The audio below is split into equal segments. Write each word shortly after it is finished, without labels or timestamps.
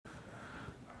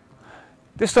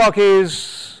This talk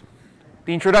is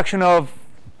the introduction of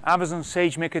Amazon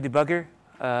SageMaker Debugger.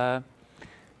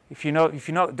 If you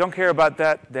don't care about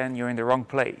that, then you're in the wrong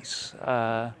place.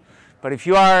 But if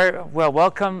you are, well,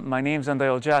 welcome. My name is Andrea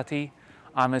Olgiati.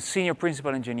 I'm a senior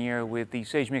principal engineer with the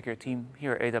SageMaker team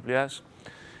here at AWS.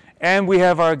 And we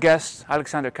have our guest,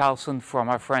 Alexander Carlson, from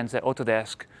our friends at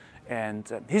Autodesk.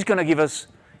 And he's going to give us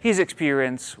his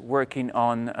experience working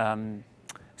on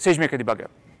SageMaker Debugger.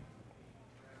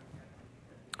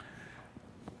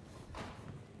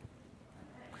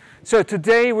 So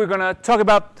today we're going to talk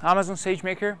about Amazon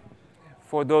SageMaker.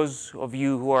 For those of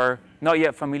you who are not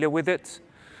yet familiar with it,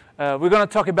 we're going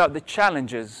to talk about the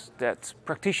challenges that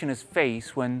practitioners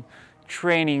face when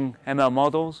training ML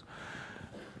models.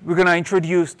 We're going to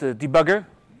introduce the debugger,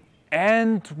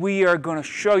 and we are going to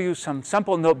show you some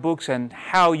sample notebooks and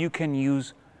how you can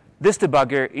use this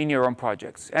debugger in your own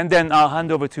projects. And then I'll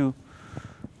hand over to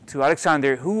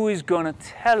Alexander, who is going to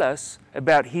tell us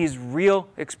about his real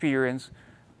experience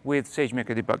with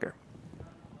SageMaker Debugger.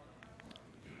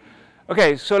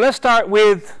 Okay, so let's start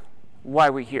with why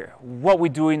we're here, what we're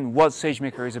doing, what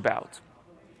SageMaker is about.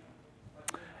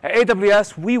 At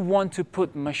AWS, we want to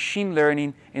put machine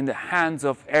learning in the hands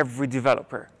of every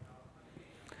developer.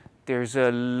 There's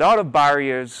a lot of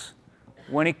barriers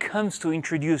when it comes to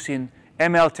introducing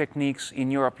ML techniques in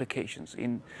your applications.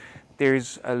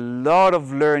 There's a lot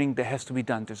of learning that has to be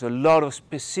done. There's a lot of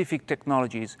specific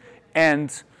technologies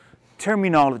and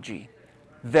terminology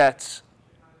that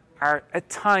are at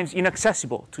times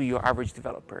inaccessible to your average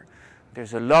developer.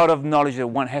 There's a lot of knowledge that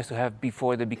one has to have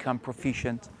before they become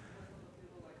proficient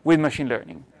with machine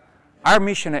learning. Our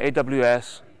mission at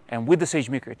AWS and with the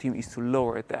SageMaker team is to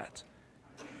lower that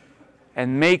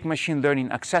and make machine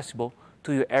learning accessible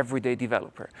to your everyday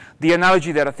developer. The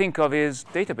analogy that I think of is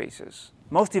databases.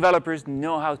 Most developers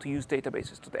know how to use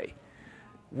databases today.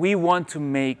 We want to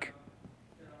make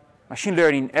machine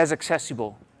learning as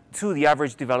accessible to the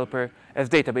average developer as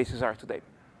databases are today.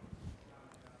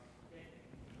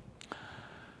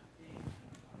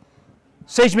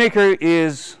 SageMaker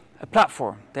is a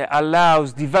platform that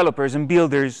allows developers and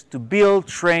builders to build,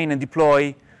 train, and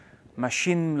deploy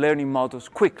machine learning models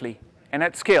quickly and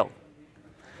at scale.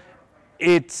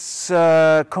 It's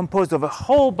composed of a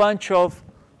whole bunch of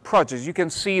projects. You can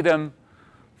see them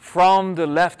from the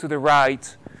left to the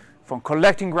right, from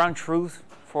collecting ground truth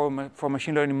for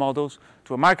machine learning models,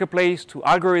 to a marketplace, to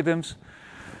algorithms,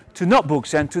 to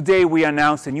notebooks. And today we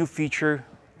announced a new feature,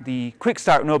 the Quick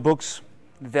Start notebooks,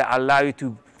 that allow you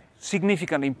to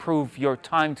significantly improve your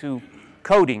time to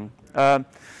coding.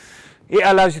 It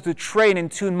allows you to train and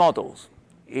tune models.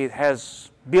 It has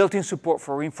built-in support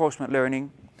for reinforcement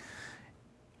learning.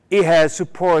 It has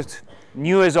support,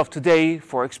 new as of today,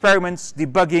 for experiments,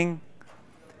 debugging.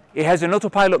 It has an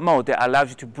autopilot mode that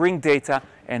allows you to bring data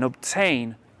and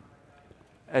obtain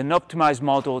an optimized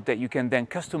model that you can then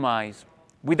customize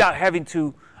without having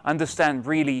to understand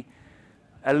really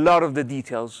a lot of the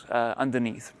details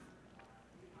underneath.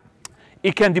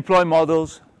 It can deploy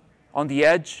models on the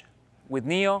edge with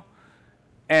Neo,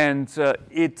 and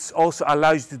it also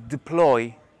allows you to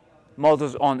deploy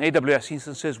models on AWS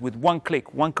instances with one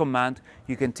click, one command.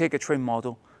 You can take a trained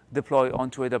model, deploy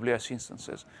onto AWS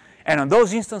instances. And on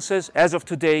those instances, as of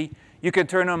today, you can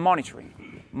turn on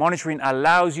monitoring. Monitoring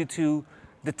allows you to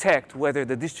detect whether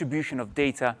the distribution of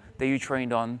data that you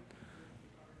trained on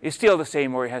is still the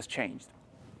same or it has changed.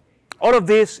 All of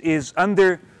this is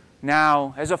under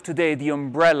now, as of today, the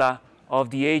umbrella of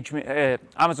the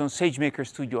Amazon SageMaker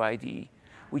Studio IDE,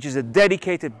 which is a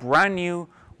dedicated, brand new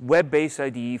web-based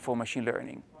IDE for machine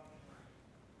learning.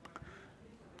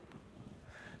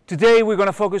 Today, we're going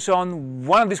to focus on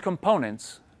one of these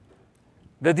components,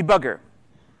 the debugger.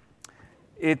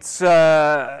 It's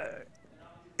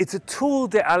a tool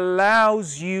that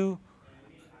allows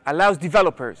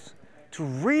developers to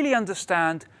really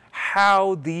understand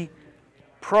how the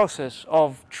process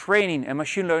of training a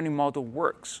machine learning model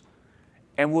works,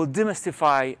 and will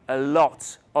demystify a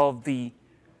lot of the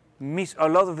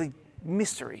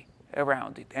mystery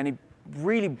around it. And it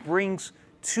really brings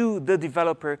to the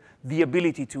developer the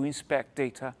ability to inspect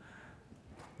data,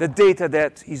 the data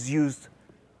that is used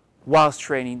whilst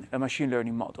training a machine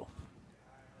learning model.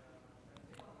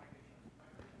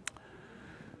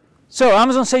 So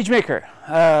Amazon SageMaker,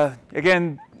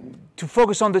 again, to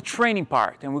focus on the training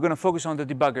part, and we're going to focus on the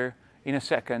debugger in a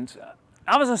second.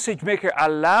 Amazon SageMaker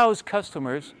allows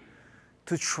customers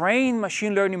to train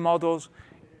machine learning models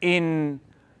in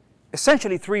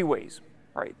essentially three ways,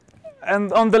 right?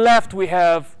 And on the left, we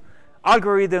have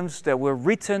algorithms that were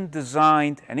written,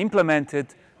 designed, and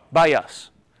implemented by us.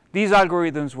 These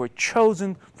algorithms were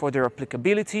chosen for their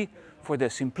applicability, for their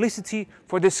simplicity,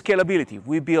 for their scalability.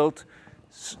 We built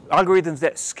algorithms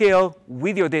that scale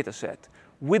with your data set,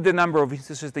 with the number of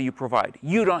instances that you provide.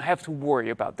 You don't have to worry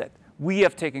about that. We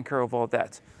have taken care of all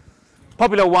that.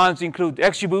 Popular ones include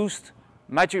XGBoost,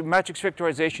 matrix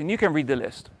vectorization. You can read the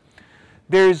list.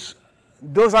 Those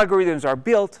algorithms are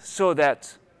built so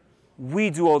that we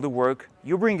do all the work.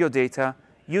 You bring your data,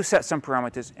 you set some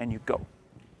parameters, and you go.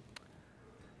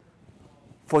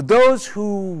 For those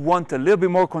who want a little bit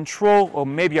more control or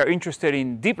maybe are interested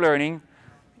in deep learning,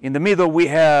 in the middle we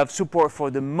have support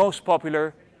for the most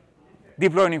popular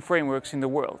deep learning frameworks in the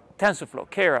world: TensorFlow,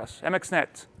 Keras,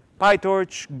 MXNet,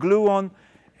 PyTorch, Gluon,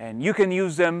 and you can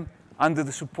use them under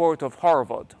the support of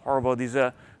Horovod. Horovod is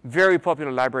a very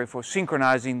popular library for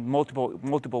synchronizing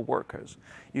multiple workers.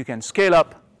 You can scale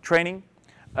up training.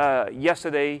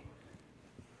 Yesterday,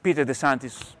 Peter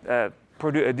DeSantis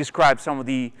described some of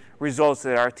the results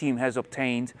that our team has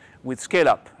obtained with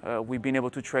scale-up. We've been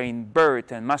able to train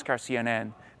BERT and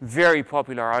Mascar-CNN, very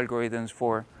popular algorithms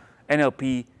for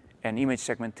NLP and image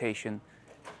segmentation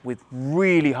with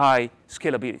really high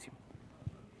scalability.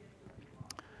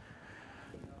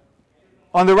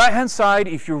 On the right-hand side,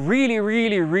 if you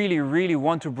really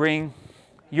want to bring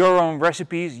your own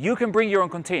recipes, you can bring your own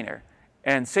container,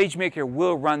 and SageMaker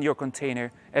will run your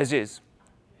container as is.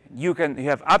 You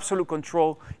have absolute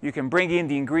control. You can bring in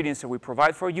the ingredients that we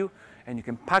provide for you, and you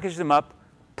can package them up,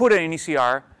 put it in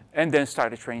ECR, and then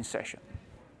start a training session.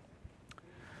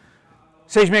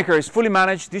 SageMaker is fully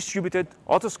managed, distributed,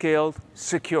 auto-scaled,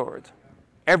 secured.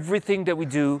 Everything that we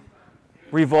do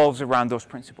revolves around those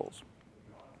principles.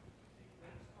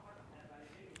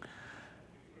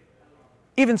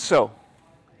 Even so,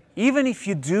 even if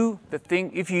you do the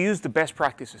thing, if you use the best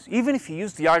practices, even if you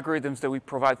use the algorithms that we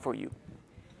provide for you,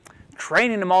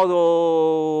 training a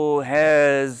model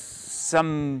has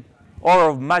some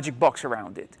aura of magic box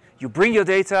around it. You bring your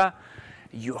data,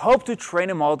 you hope to train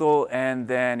a model, and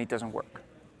then it doesn't work.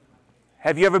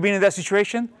 Have you ever been in that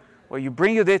situation where you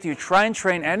bring your data, you try and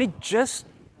train, and it just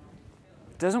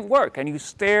doesn't work, and you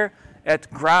stare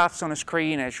at graphs on a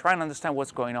screen and try and understand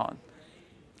what's going on?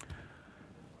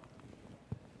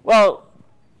 Well,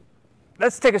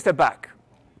 let's take a step back.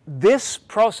 This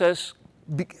process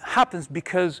happens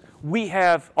because we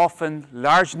have often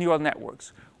large neural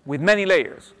networks with many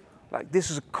layers. Like,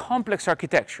 this is a complex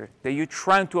architecture that you're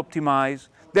trying to optimize,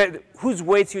 whose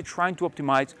weights you're trying to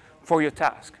optimize for your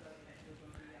task.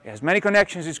 It has many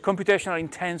connections, it's computationally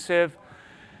intensive,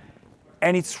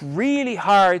 and it's really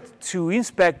hard to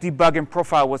inspect, debug, and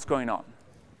profile what's going on.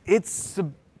 It's a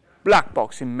black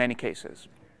box in many cases.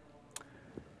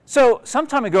 So some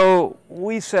time ago,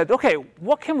 we said, okay,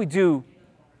 what can we do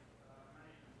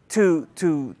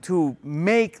to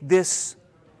make this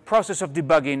process of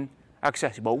debugging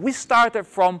accessible? We started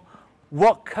from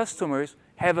what customers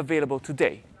have available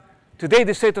today. Today,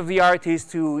 the state of the art is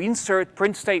to insert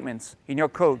print statements in your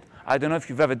code. I don't know if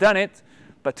you've ever done it,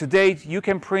 but today you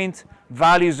can print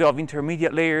values of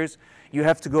intermediate layers. You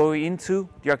have to go into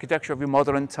the architecture of your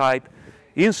model and type,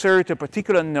 insert a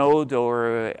particular node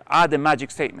or add a magic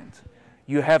statement.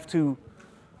 You have to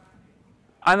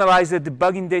analyze the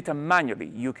debugging data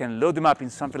manually. You can load them up in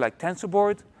something like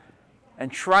TensorBoard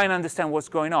and try and understand what's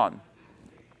going on.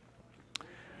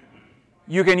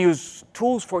 You can use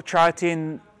tools for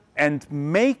charting and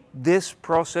make this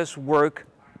process work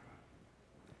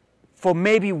for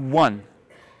maybe 1,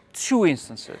 2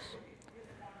 instances.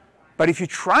 But if you're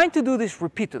trying to do this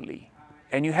repeatedly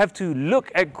and you have to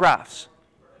look at graphs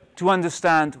to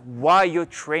understand why your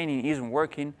training isn't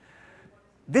working,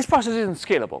 this process isn't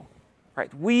scalable,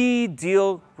 right? We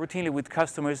deal routinely with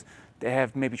customers that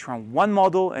have maybe trained 1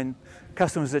 model and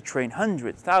customers that train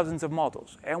hundreds, thousands of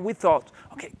models. And we thought,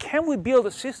 okay, can we build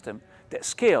a system that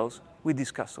scales with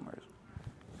these customers?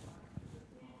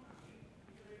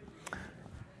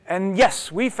 And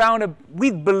yes, we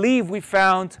believe we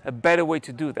found a better way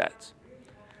to do that.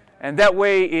 And that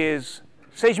way is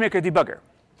SageMaker Debugger.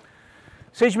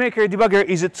 SageMaker Debugger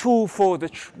is a tool for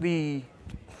the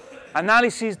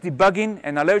analysis, debugging,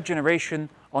 and alert generation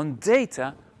on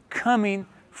data coming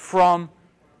from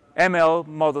ML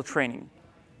model training.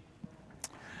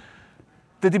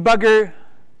 The debugger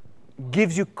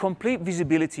gives you complete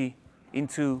visibility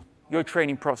into your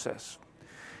training process.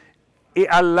 It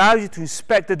allows you to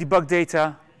inspect the debug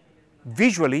data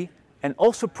visually and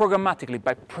also programmatically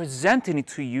by presenting it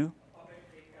to you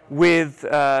with,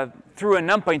 through a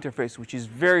NumPy interface, which is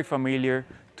very familiar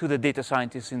to the data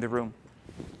scientists in the room.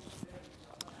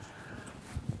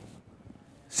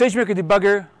 SageMaker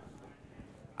Debugger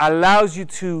allows you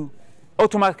to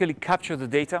automatically capture the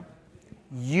data.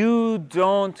 you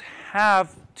don't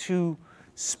have to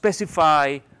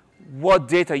specify what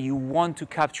data you want to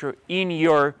capture in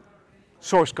your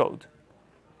source code.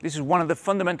 This is one of the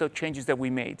fundamental changes that we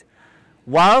made.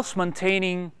 Whilst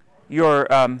maintaining your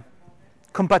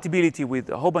compatibility with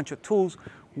a whole bunch of tools,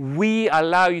 we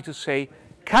allow you to say,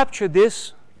 capture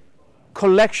this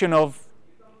collection of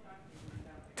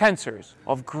tensors,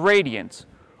 of gradients,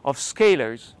 of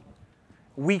scalars.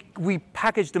 We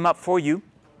package them up for you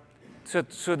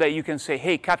so that you can say,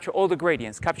 hey, capture all the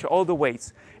gradients, capture all the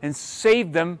weights, and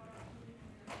save them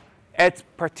at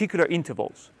particular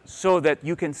intervals so that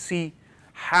you can see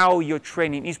how your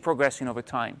training is progressing over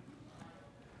time.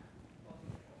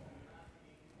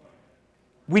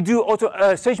 We do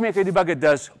SageMaker Debugger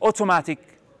does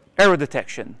automatic error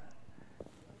detection.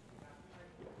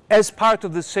 As part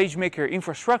of the SageMaker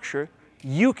infrastructure,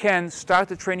 you can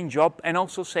start a training job and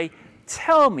also say,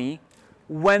 tell me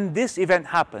when this event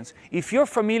happens. If you're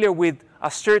familiar with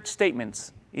assert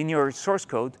statements in your source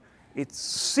code, it's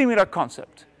similar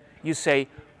concept. You say,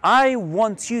 I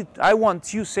want you,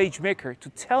 SageMaker, to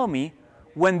tell me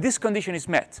when this condition is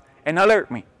met and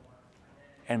alert me.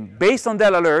 And based on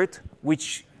that alert,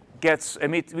 which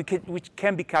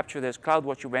can be captured as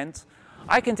CloudWatch events,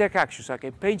 I can take actions. I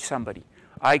can page somebody.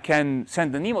 I can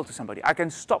send an email to somebody. I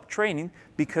can stop training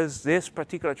because this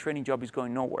particular training job is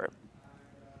going nowhere.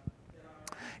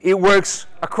 It works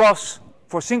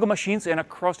for single machines and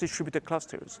across distributed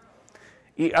clusters.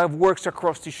 It works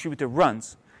across distributed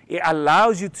runs. It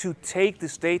allows you to take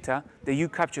this data that you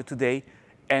captured today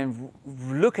and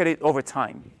look at it over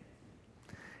time.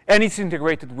 And it's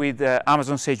integrated with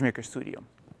Amazon SageMaker Studio.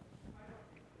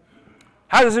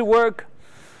 How does it work?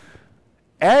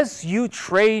 As you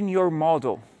train your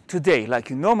model today, like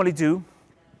you normally do,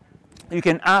 you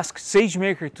can ask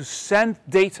SageMaker to send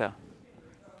data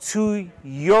to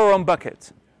your own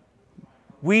bucket.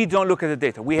 We don't look at the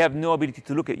data. We have no ability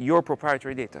to look at your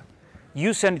proprietary data.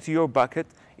 You send it to your bucket.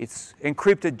 It's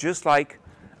encrypted just like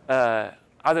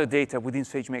other data within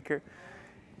SageMaker.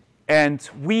 And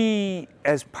we,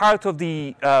 as part of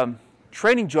the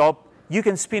training job, you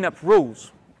can spin up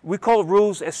rules. We call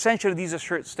rules essentially these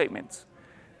assert statements.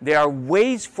 There are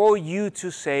ways for you to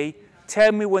say,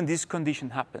 tell me when this condition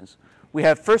happens. We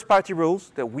have first-party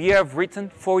rules that we have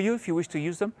written for you if you wish to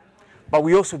use them, but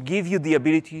we also give you the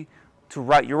ability to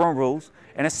write your own rules.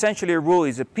 And essentially a rule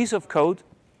is a piece of code,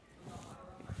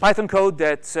 Python code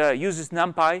that uses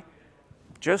NumPy,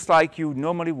 just like you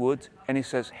normally would, and it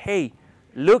says, hey,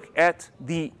 look at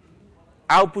the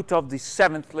output of the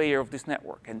 7th layer of this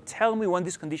network and tell me when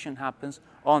this condition happens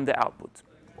on the output.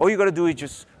 All you got to do is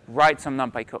just write some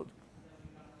NumPy code.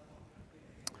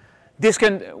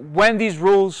 When these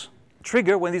rules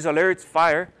trigger, when these alerts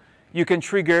fire, you can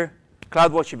trigger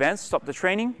CloudWatch events, stop the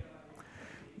training.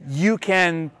 You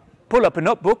can pull up a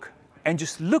notebook and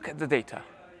just look at the data.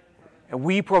 And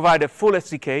we provide a full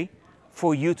SDK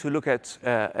for you to look at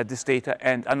this data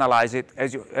and analyze it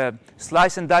as you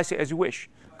slice and dice it as you wish.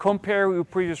 Compare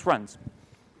with previous runs.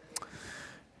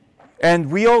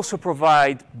 And we also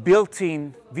provide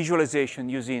built-in visualization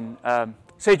using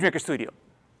SageMaker Studio.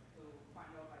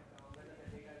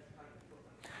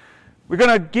 We're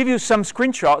going to give you some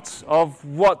screenshots of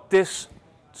what this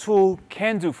tool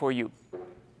can do for you.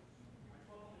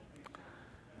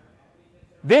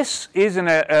 This is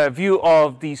a view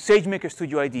of the SageMaker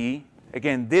Studio IDE.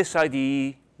 Again, this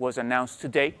IDE was announced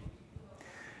today.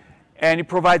 And it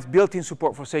provides built-in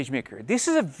support for SageMaker. This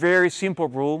is a very simple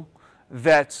rule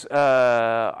that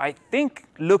I think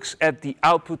looks at the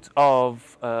output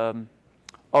of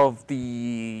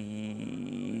the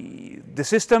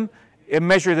system and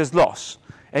measured as loss.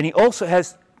 And it also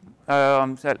has,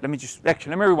 let me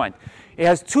rewind. It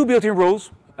has two built-in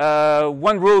rules.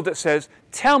 One rule that says,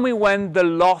 tell me when the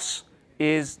loss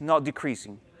is not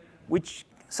decreasing, which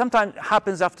sometimes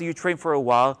happens after you train for a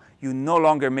while. You're no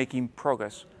longer making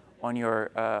progress on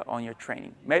your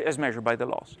training, as measured by the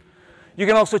loss. You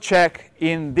can also check,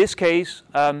 in this case,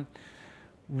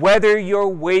 whether your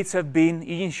weights have been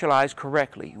initialized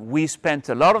correctly. We spent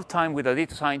a lot of time with our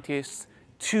data scientists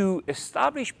to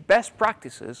establish best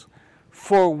practices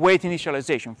for weight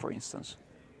initialization, for instance,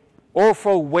 or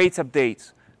for weight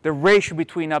updates, the ratio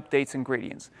between updates and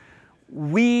gradients.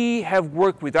 We have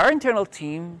worked with our internal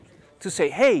team to say,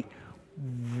 hey,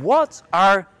 what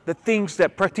are the things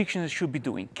that practitioners should be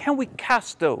doing? Can we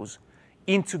cast those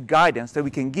into guidance that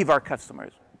we can give our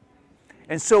customers?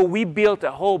 And so we built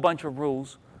a whole bunch of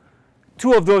rules.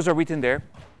 Two of those are written there.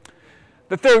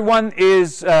 The third one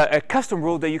is a custom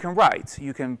rule that you can write.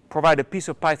 You can provide a piece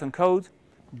of Python code,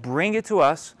 bring it to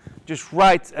us, just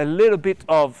write a little bit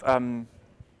of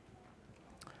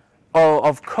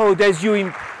of code as you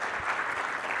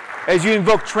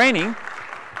invoke training,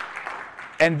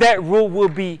 and that rule will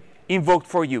be invoked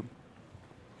for you.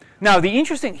 Now, the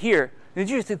interesting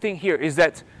thing here is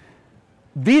that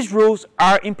these rules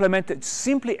are implemented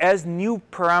simply as new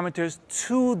parameters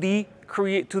to the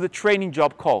training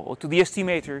job call, or to the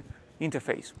estimator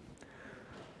interface.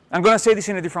 I'm going to say this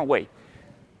in a different way.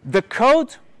 The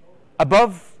code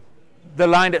above the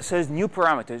line that says new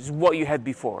parameters is what you had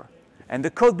before. And the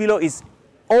code below is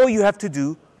all you have to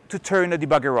do to turn the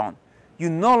debugger on. You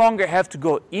no longer have to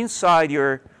go inside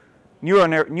your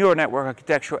neural network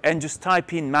architecture and just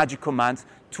type in magic commands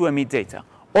to emit data.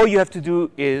 All you have to do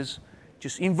is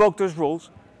just invoke those rules.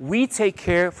 We take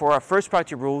care for our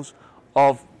first-party rules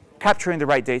of capturing the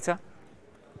right data.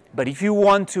 But if you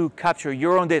want to capture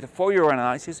your own data for your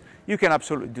analysis, you can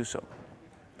absolutely do so.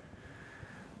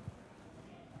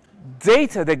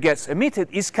 Data that gets emitted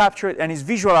is captured and is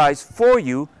visualized for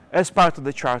you as part of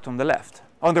the chart on the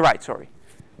right.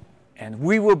 And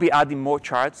we will be adding more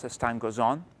charts as time goes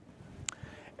on.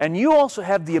 And you also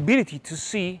have the ability to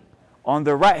see on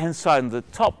the right-hand side, on the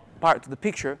top part of the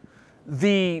picture,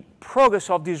 the progress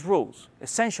of these rules.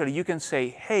 Essentially, you can say,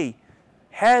 hey,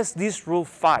 has this rule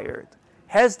fired?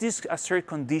 Has this assert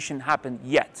condition happened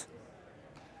yet?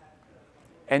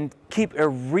 And keep a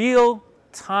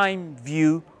real-time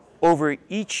view over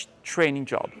each training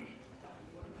job.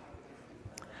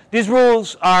 These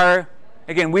rules are,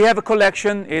 again, we have a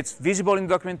collection. It's visible in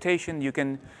the documentation. You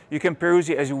can peruse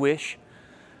it as you wish.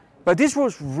 But these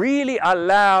rules really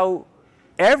allow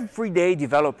everyday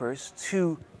developers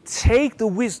to take the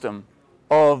wisdom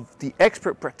of the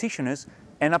expert practitioners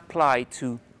and apply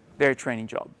to their training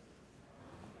job.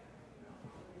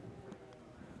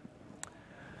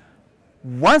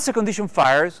 Once a condition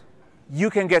fires, you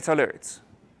can get alerts.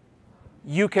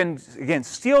 You can, again,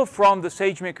 steal from the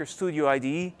SageMaker Studio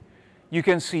IDE. You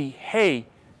can see, hey,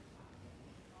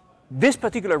 this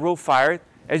particular rule fired.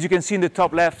 As you can see in the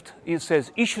top left, it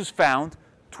says issues found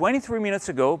 23 minutes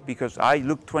ago, because I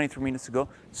looked 23 minutes ago,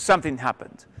 something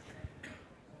happened.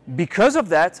 Because of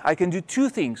that, I can do two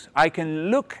things. I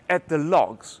can look at the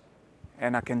logs,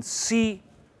 and I can see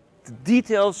the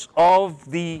details of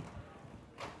the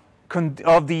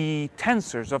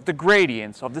tensors, of the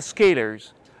gradients, of the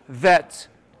scalars that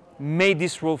made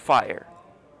this rule fire.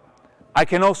 I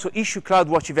can also issue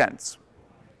CloudWatch events.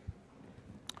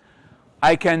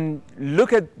 I can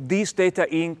look at these data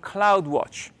in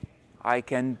CloudWatch. I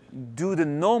can do the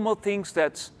normal things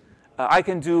that I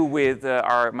can do with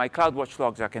my CloudWatch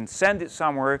logs. I can send it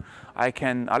somewhere. I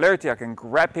can alert it. I can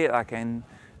grab it. I can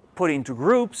put it into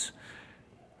groups.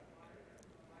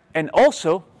 And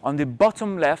also, on the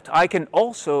bottom left, I can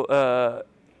also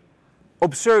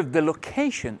observe the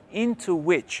location into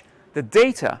which the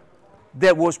data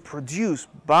that was produced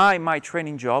by my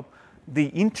training job,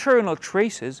 the internal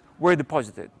traces, were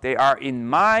deposited. They are in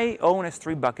my own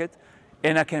S3 bucket,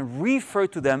 and I can refer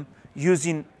to them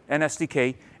using an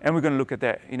SDK, and we're going to look at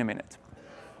that in a minute.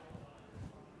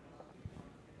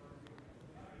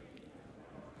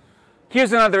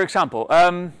 Here's another example.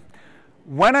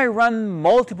 When I run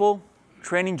multiple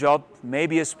training jobs,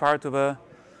 maybe as part of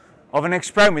an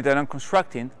experiment that I'm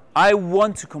constructing, I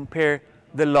want to compare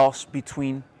the loss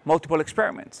between multiple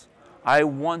experiments. I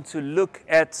want to look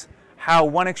at how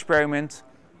one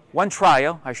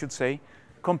trial, I should say,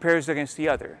 compares against the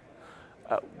other.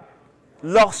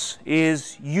 Loss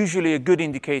is usually a good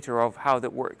indicator of how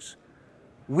that works.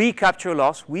 We capture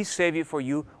loss, we save it for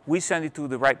you, we send it to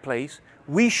the right place,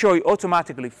 we show it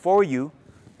automatically for you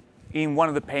in one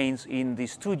of the panes in the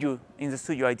Studio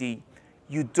IDE.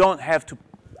 You don't have to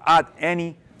add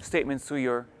any statements to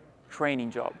your training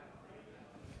job.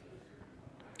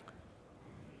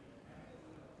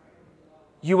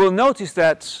 You will notice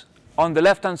that on the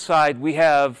left-hand side, we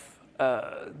have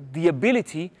the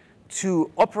ability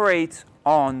to operate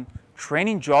on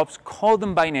training jobs, call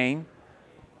them by name,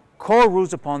 call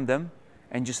rules upon them,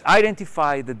 and just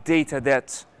identify the data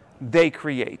that they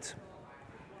create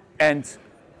and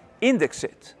index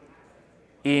it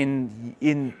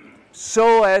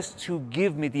so as to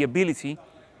give me the ability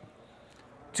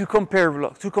to compare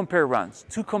runs, to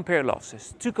compare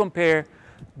losses, to compare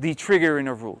the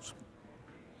triggering of rules.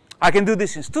 I can do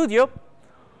this in Studio,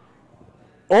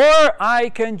 or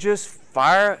I can just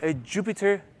fire a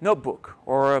Jupyter notebook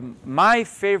or my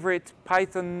favorite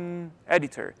Python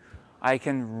editor. I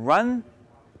can run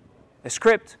a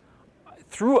script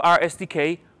through our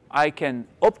SDK. I can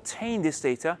obtain this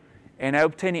data, and I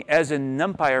obtain it as a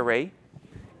NumPy array,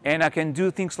 and I can do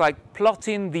things like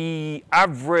plotting the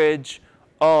average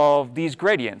of these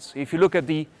gradients. If you look at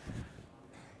the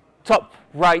top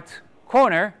right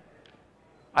corner,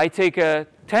 I take a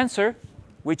tensor,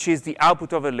 which is the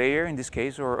output of a layer in this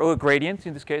case, or a gradient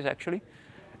in this case actually,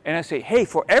 and I say, hey,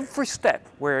 for every step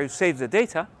where you save the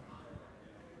data,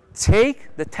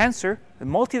 take the tensor, the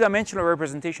multidimensional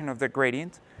representation of the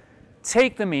gradient,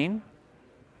 take the mean,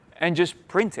 and just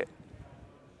print it.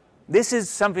 This is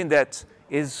something that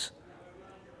is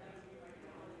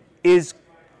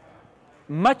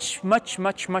much, much,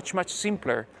 much, much, much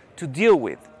simpler to deal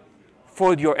with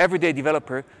for your everyday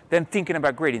developer than thinking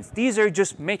about gradients. These are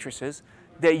just matrices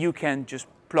that you can just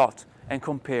plot and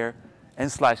compare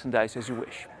and slice and dice as you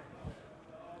wish.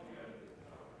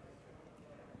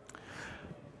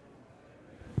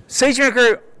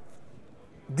 SageMaker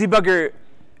Debugger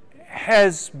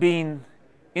has been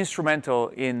instrumental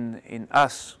in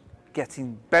us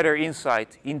getting better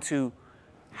insight into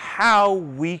how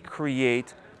we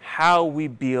create, how we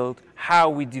build, how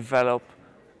we develop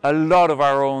a lot of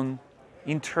our own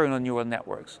internal neural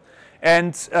networks.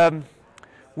 And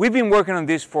we've been working on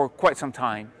this for quite some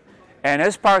time. And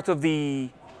as part of the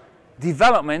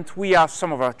development, we asked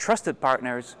some of our trusted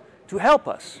partners to help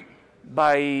us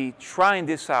by trying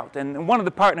this out. And one of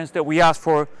the partners that we asked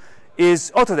for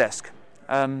is Autodesk.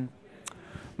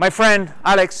 My friend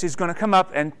Alex is going to come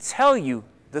up and tell you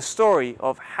the story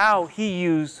of how he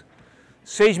used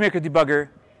SageMaker Debugger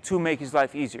to make his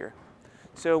life easier.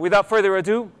 So without further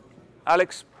ado,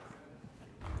 Alex.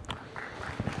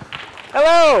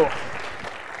 Hello.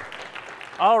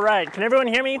 All right, can everyone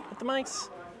hear me with the mics?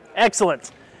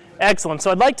 Excellent. Excellent. So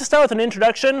I'd like to start with an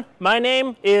introduction. My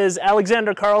name is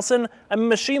Alexander Carlson. I'm a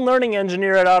machine learning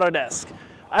engineer at Autodesk.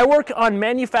 I work on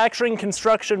manufacturing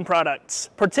construction products,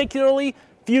 particularly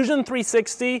Fusion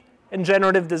 360 and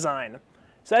generative design.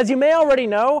 So as you may already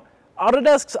know,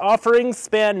 Autodesk's offerings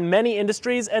span many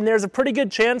industries, and there's a pretty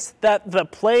good chance that the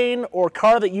plane or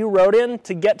car that you rode in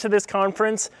to get to this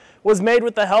conference was made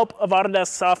with the help of Autodesk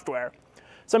software.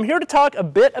 So I'm here to talk a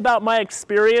bit about my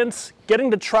experience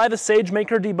getting to try the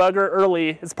SageMaker Debugger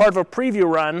early as part of a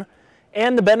preview run,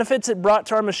 and the benefits it brought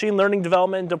to our machine learning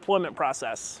development and deployment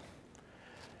process.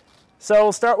 So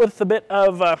we'll start with a bit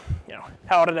of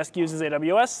how Autodesk uses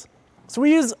AWS. So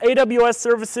we use AWS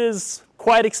services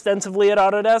quite extensively at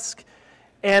Autodesk,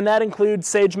 and that includes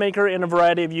SageMaker in a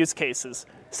variety of use cases.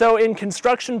 So in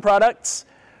construction products,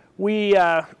 we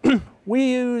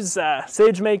use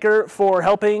SageMaker for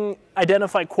helping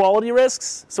identify quality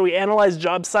risks. So we analyze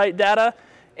job site data,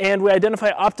 and we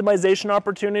identify optimization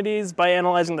opportunities by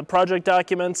analyzing the project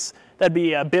documents. That'd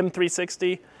be BIM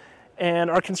 360.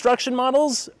 And our construction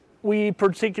models, we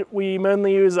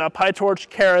mainly use PyTorch,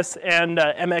 Keras, and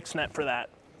MXNet for that.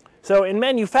 So in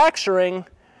manufacturing,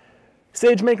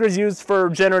 SageMaker is used for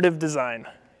generative design.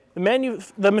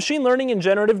 The machine learning in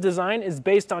generative design is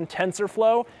based on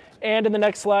TensorFlow, and in the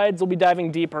next slides, we'll be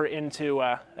diving deeper into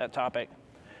that topic.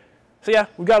 So yeah,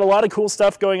 we've got a lot of cool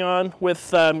stuff going on with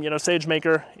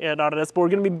SageMaker and Autodesk, but we're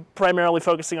going to be primarily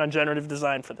focusing on generative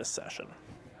design for this session.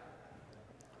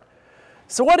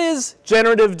 So what is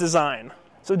generative design?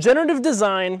 So generative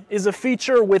design is a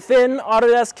feature within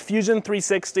Autodesk Fusion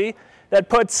 360 that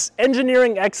puts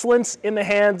engineering excellence in the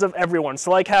hands of everyone.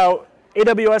 So like how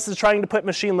AWS is trying to put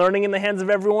machine learning in the hands of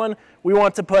everyone, we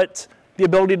want to put the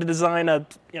ability to design a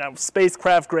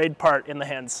spacecraft grade part in the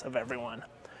hands of everyone.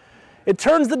 It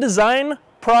turns the design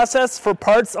process for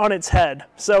parts on its head.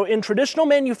 So in traditional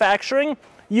manufacturing,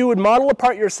 you would model a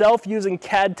part yourself using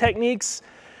CAD techniques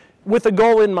with a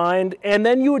goal in mind, and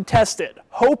then you would test it,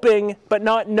 hoping but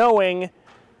not knowing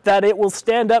that it will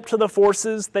stand up to the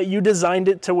forces that you designed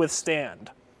it to withstand.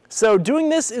 So doing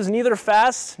this is neither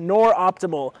fast nor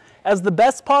optimal, as the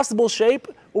best possible shape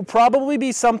will probably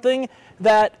be something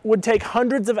that would take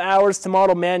hundreds of hours to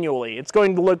model manually. It's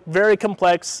going to look very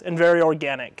complex and very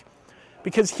organic,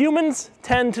 because humans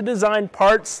tend to design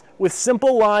parts with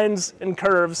simple lines and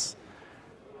curves.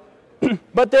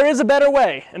 But there is a better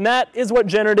way, and that is what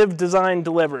generative design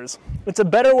delivers. It's a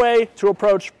better way to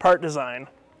approach part design.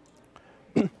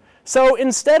 So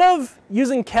instead of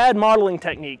using CAD modeling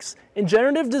techniques, in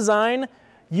generative design,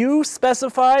 you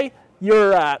specify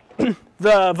your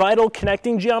the vital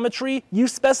connecting geometry, you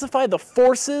specify the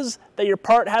forces that your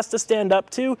part has to stand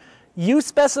up to, you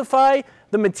specify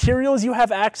the materials you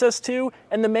have access to,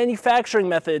 and the manufacturing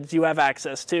methods you have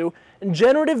access to, and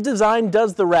generative design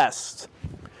does the rest.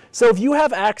 So if you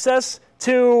have access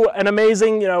to an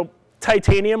amazing,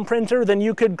 titanium printer, then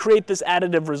you could create this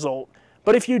additive result.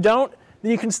 But if you don't,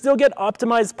 then you can still get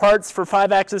optimized parts for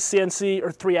 5-axis CNC or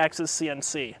 3-axis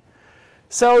CNC.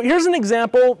 So here's an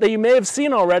example that you may have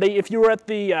seen already if you were at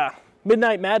the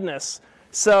Midnight Madness.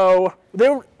 So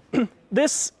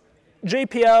this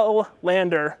JPL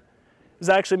lander is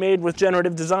actually made with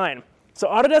generative design. So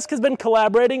Autodesk has been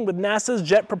collaborating with NASA's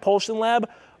Jet Propulsion Lab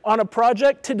on a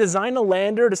project to design a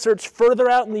lander to search further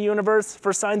out in the universe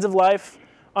for signs of life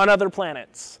on other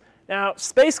planets. Now,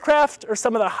 spacecraft are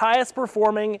some of the highest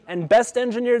performing and best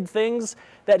engineered things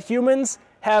that humans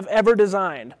have ever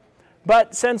designed.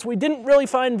 But since we didn't really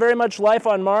find very much life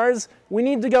on Mars, we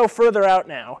need to go further out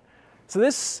now. So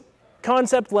this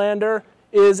concept lander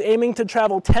is aiming to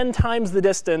travel 10 times the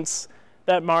distance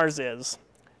that Mars is.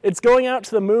 It's going out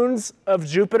to the moons of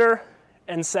Jupiter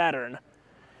and Saturn.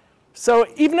 So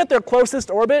even at their closest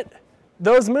orbit,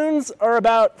 those moons are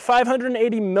about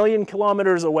 580 million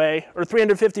kilometers away, or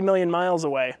 350 million miles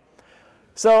away.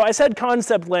 So I said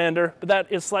concept lander, but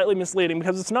that is slightly misleading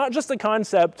because it's not just a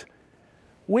concept.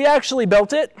 We actually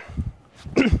built it.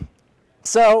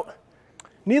 So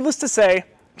needless to say,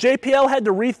 JPL had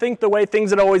to rethink the way things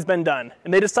had always been done,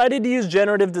 and they decided to use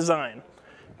generative design.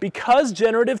 Because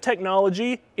generative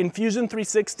technology in Fusion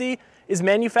 360 is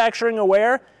manufacturing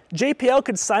aware, JPL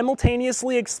could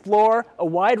simultaneously explore a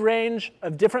wide range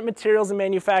of different materials and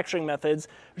manufacturing methods,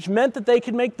 which meant that they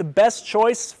could make the best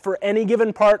choice for any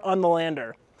given part on the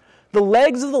lander. The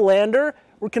legs of the lander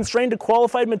were constrained to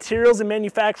qualified materials and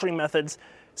manufacturing methods,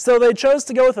 so they chose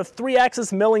to go with a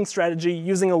 3-axis milling strategy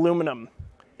using aluminum.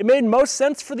 It made most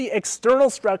sense for the external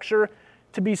structure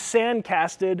to be sand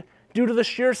casted due to the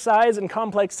sheer size and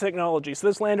complex technology. So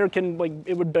this lander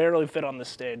it would barely fit on this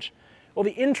stage. Well,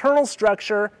 the internal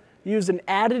structure used an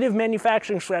additive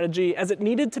manufacturing strategy as it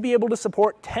needed to be able to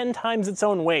support 10 times its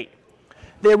own weight.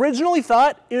 They originally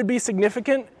thought it would be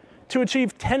significant to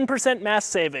achieve 10% mass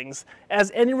savings, as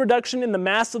any reduction in the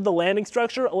mass of the landing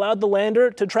structure allowed the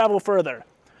lander to travel further.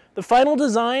 The final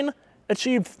design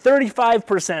achieved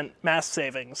 35% mass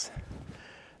savings.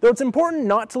 Though it's important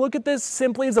not to look at this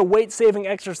simply as a weight-saving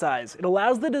exercise, it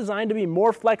allows the design to be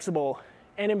more flexible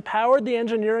and empowered the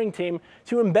engineering team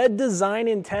to embed design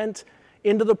intent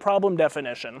into the problem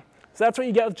definition. So that's what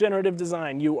you get with generative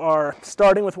design. You are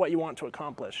starting with what you want to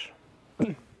accomplish.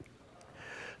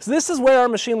 So this is where our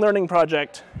machine learning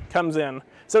project comes in.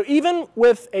 So even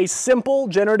with a simple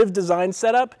generative design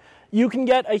setup, you can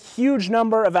get a huge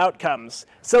number of outcomes.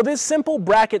 So this simple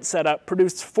bracket setup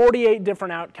produced 48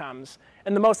 different outcomes,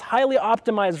 and the most highly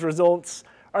optimized results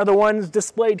are the ones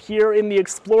displayed here in the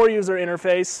Explore user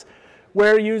interface,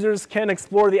 where users can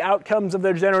explore the outcomes of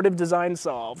their generative design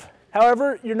solve.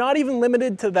 However, you're not even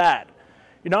limited to that.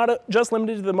 You're not just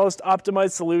limited to the most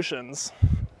optimized solutions.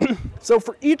 So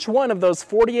for each one of those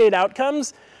 48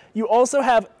 outcomes, you also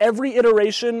have every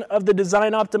iteration of the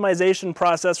design optimization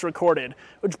process recorded,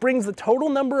 which brings the total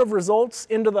number of results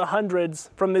into the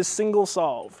hundreds from this single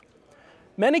solve.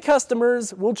 Many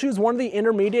customers will choose one of the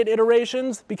intermediate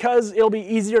iterations because it'll be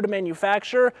easier to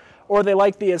manufacture, or they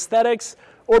like the aesthetics,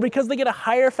 or because they get a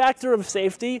higher factor of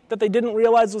safety that they didn't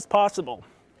realize was possible.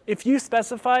 If you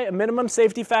specify a minimum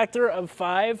safety factor of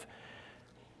 5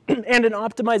 and an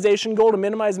optimization goal to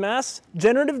minimize mass,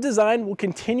 generative design will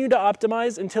continue to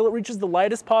optimize until it reaches the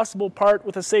lightest possible part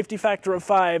with a safety factor of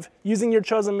 5 using your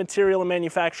chosen material and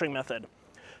manufacturing method.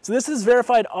 So this is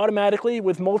verified automatically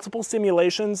with multiple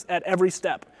simulations at every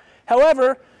step.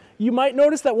 However, you might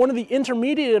notice that one of the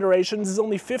intermediate iterations is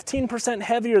only 15%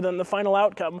 heavier than the final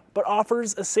outcome, but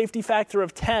offers a safety factor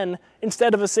of 10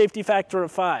 instead of a safety factor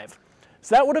of 5.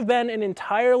 So that would have been an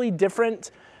entirely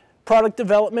different product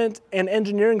development and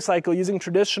engineering cycle using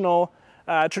traditional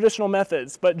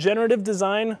methods, but generative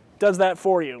design does that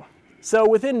for you. So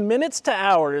within minutes to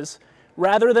hours,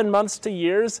 rather than months to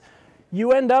years,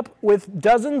 you end up with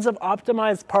dozens of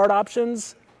optimized part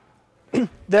options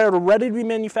that are ready to be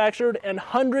manufactured and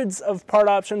hundreds of part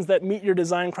options that meet your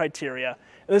design criteria.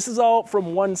 And this is all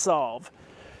from one solve.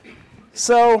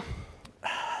 So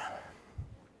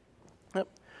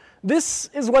this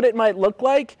is what it might look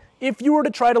like if you were to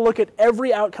try to look at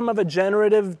every outcome of a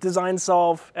generative design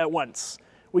solve at once.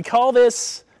 We call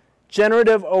this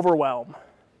generative overwhelm.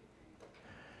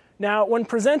 Now, when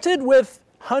presented with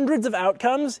hundreds of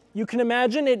outcomes, you can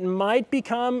imagine it might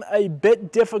become a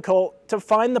bit difficult to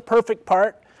find the perfect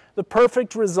part, the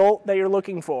perfect result that you're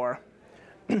looking for.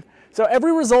 So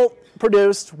every result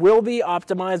produced will be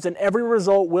optimized and every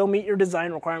result will meet your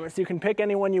design requirements. You can pick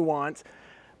any one you want.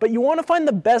 But you want to find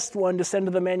the best one to send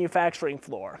to the manufacturing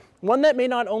floor. One that may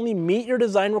not only meet your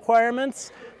design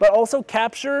requirements, but also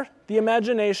capture the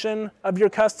imagination of your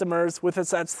customers with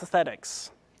its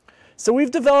aesthetics. So we've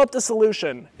developed a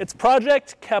solution. It's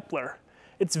Project Kepler.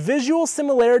 It's visual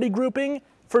similarity grouping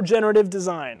for generative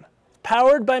design,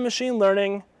 powered by machine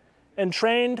learning and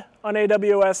trained on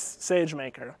AWS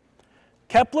SageMaker.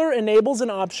 Kepler enables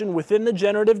an option within the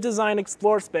generative design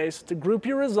explore space to group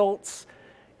your results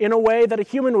in a way that a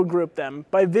human would group them,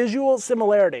 by visual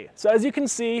similarity. So as you can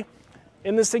see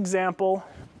in this example,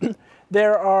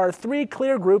 there are 3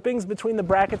 clear groupings between the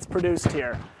brackets produced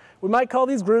here. We might call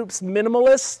these groups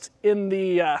minimalist in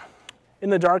the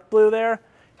dark blue there.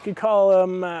 You could call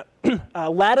them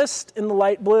latticed in the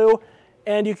light blue,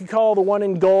 and you could call the one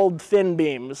in gold thin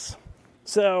beams.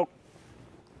 So,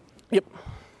 yep.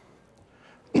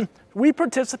 We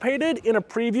participated in a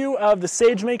preview of the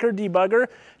SageMaker debugger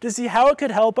to see how it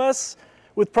could help us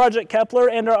with Project Kepler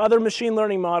and our other machine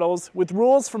learning models with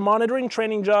rules for monitoring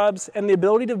training jobs and the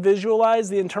ability to visualize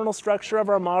the internal structure of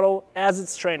our model as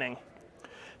it's training.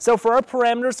 So for our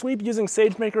parameter sweep using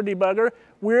SageMaker debugger,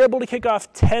 we were able to kick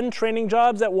off 10 training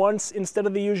jobs at once instead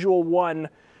of the usual 1,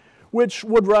 which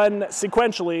would run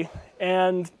sequentially,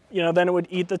 and then it would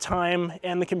eat the time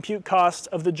and the compute cost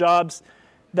of the jobs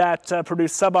that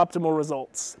produce suboptimal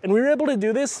results. And we were able to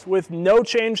do this with no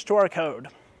change to our code.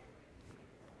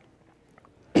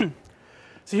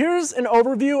 So here's an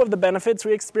overview of the benefits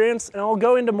we experienced, and I'll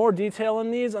go into more detail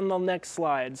on these on the next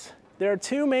slides. There are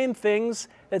 2 main things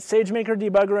that SageMaker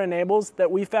debugger enables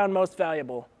that we found most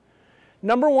valuable.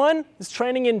 Number 1 is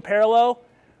training in parallel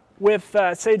with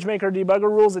SageMaker debugger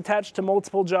rules attached to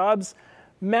multiple jobs,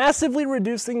 massively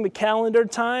reducing the calendar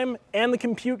time and the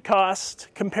compute cost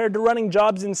compared to running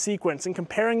jobs in sequence and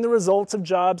comparing the results of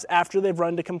jobs after they've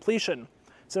run to completion.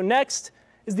 So next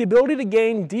is the ability to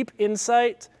gain deep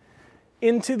insight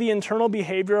into the internal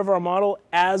behavior of our model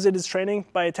as it is training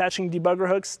by attaching debugger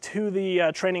hooks to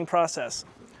the training process.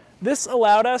 This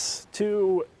allowed us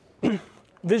to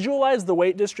visualize the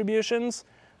weight distributions,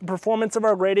 the performance of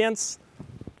our gradients,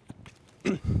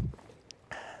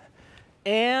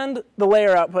 and the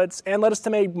layer outputs, and led us to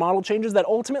make model changes that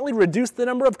ultimately reduced the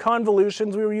number of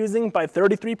convolutions we were using by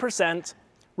 33%,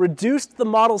 reduced the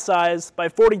model size by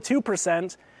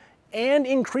 42%, and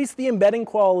increased the embedding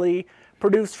quality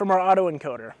produced from our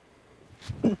autoencoder.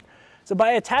 So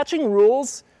by attaching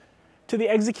rules to the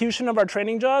execution of our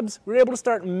training jobs, we were able to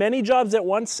start many jobs at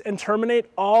once and terminate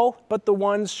all but the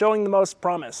ones showing the most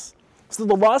promise. So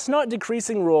the loss not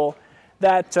decreasing rule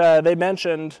that they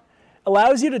mentioned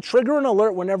allows you to trigger an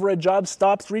alert whenever a job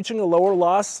stops reaching a lower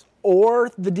loss or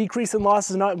the decrease in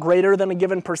loss is not greater than a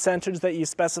given percentage that you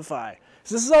specify.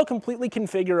 So this is all completely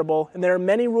configurable, and there are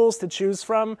many rules to choose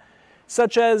from,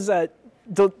 such as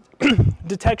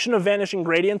detection of vanishing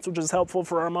gradients, which is helpful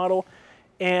for our model,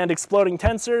 and exploding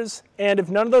tensors. And if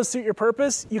none of those suit your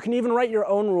purpose, you can even write your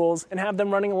own rules and have them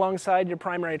running alongside your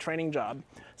primary training job.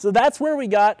 So that's where we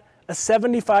got a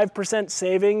 75%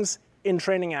 savings in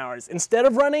training hours. Instead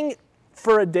of running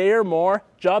for a day or more,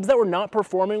 jobs that were not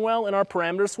performing well in our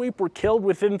parameter sweep were killed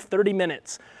within 30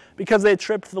 minutes because they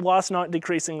tripped the loss not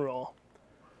decreasing rule.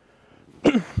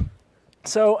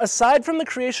 So aside from the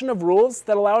creation of rules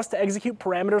that allow us to execute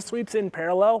parameter sweeps in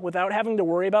parallel without having to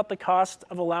worry about the cost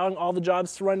of allowing all the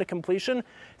jobs to run to completion,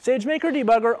 SageMaker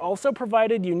debugger also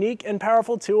provided unique and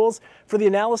powerful tools for the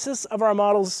analysis of our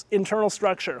model's internal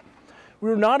structure. We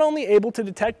were not only able to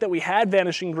detect that we had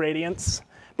vanishing gradients,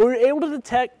 but we were able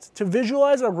to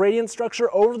visualize our gradient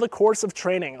structure over the course of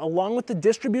training, along with the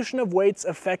distribution of weights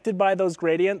affected by those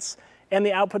gradients and the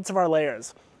outputs of our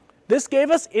layers. This gave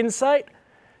us insight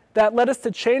that led us to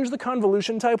change the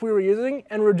convolution type we were using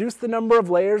and reduce the number of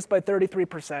layers by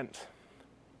 33%.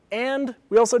 And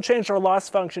we also changed our loss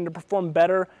function to perform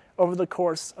better over the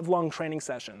course of long training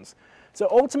sessions. So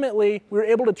ultimately, we were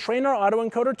able to train our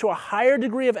autoencoder to a higher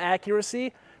degree of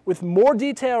accuracy with more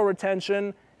detail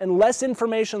retention and less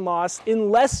information loss in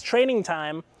less training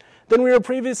time than we were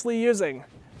previously using.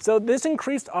 So this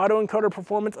increased autoencoder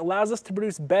performance allows us to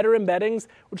produce better embeddings,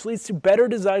 which leads to better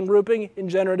design grouping in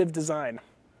generative design.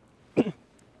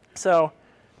 So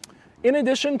in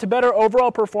addition to better overall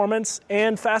performance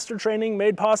and faster training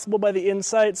made possible by the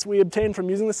insights we obtained from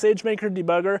using the SageMaker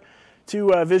debugger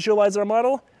to visualize our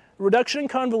model, reduction in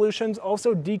convolutions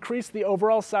also decreased the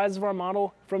overall size of our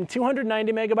model from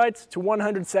 290 megabytes to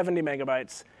 170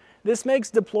 megabytes. This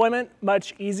makes deployment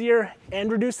much easier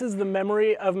and reduces the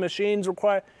memory of machines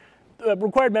required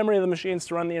memory of the machines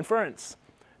to run the inference.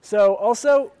 So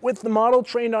also, with the model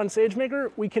trained on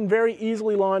SageMaker, we can very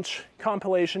easily launch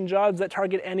compilation jobs that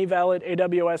target any valid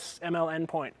AWS ML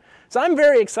endpoint. So I'm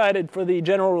very excited for the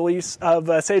general release of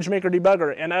SageMaker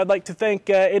debugger, and I'd like to thank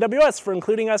AWS for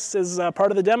including us as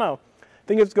part of the demo. I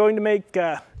think it's going to make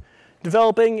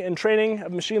developing and training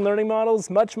of machine learning models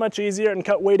much, much easier and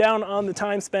cut way down on the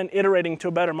time spent iterating to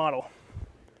a better model.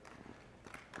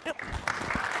 Yep.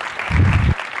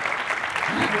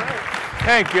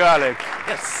 Thank you, Alex.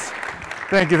 Yes.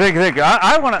 Thank you.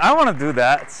 I want to do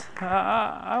that.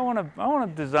 I want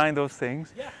to design those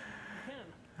things. Yeah,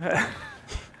 you can.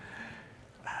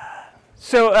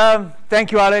 So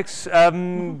thank you, Alex.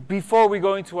 Before we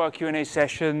go into our Q&A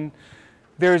session,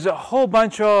 there's a whole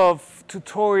bunch of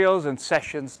tutorials and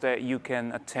sessions that you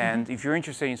can attend. If you're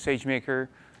interested in SageMaker,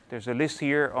 there's a list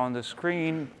here on the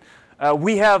screen.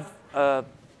 We have a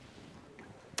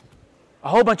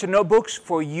whole bunch of notebooks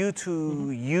for you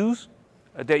to use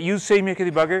that use SageMaker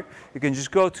Debugger. You can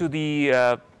just go to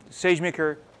the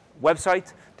SageMaker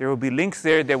website. There will be links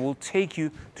there that will take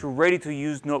you to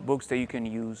ready-to-use notebooks that you can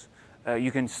use.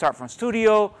 You can start from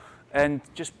Studio and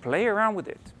just play around with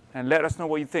it and let us know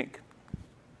what you think.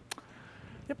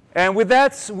 Yep. And with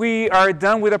that, we are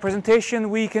done with our presentation.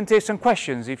 We can take some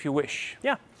questions if you wish.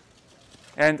 Yeah.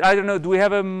 And I don't know, do we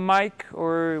have a mic,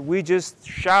 or we just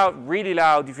shout really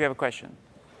loud if you have a question?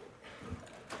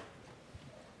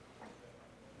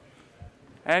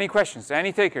 Any questions?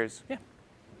 Any takers? Yeah.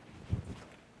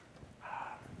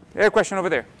 There's a question over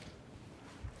there.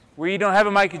 We don't have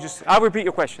a mic, I'll repeat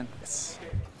your question. Yes.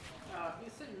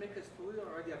 Is SageMaker Studio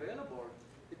already available?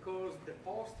 Because the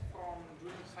post from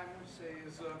Julian Simon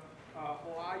says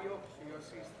Ohio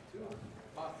QS Institute,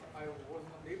 but I was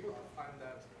not able to find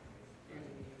that in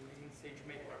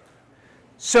SageMaker.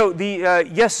 So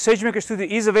yes, SageMaker Studio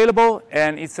is available,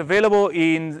 and it's available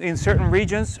in certain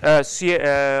regions.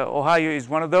 Ohio is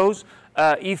one of those.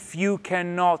 If you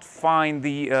cannot find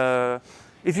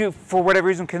if you, for whatever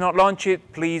reason, cannot launch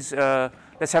it, please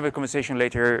let's have a conversation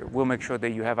later. We'll make sure that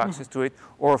you have access to it,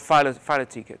 or file a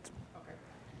ticket. Okay.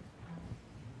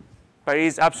 But it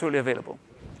is absolutely available.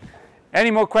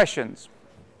 Any more questions?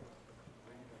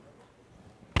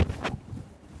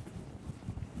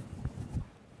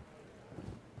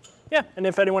 Yeah, and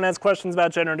if anyone has questions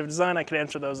about generative design, I can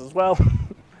answer those as well.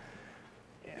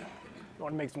 Yeah. You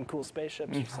want to make some cool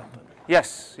spaceships or something?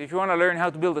 Yes, if you want to learn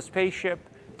how to build a spaceship,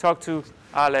 talk to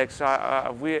Alex.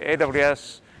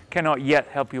 AWS cannot yet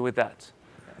help you with that.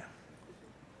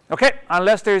 Okay,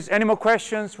 unless there's any more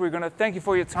questions, we're going to thank you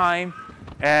for your time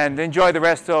and enjoy the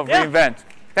rest of reInvent.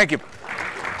 Thank you.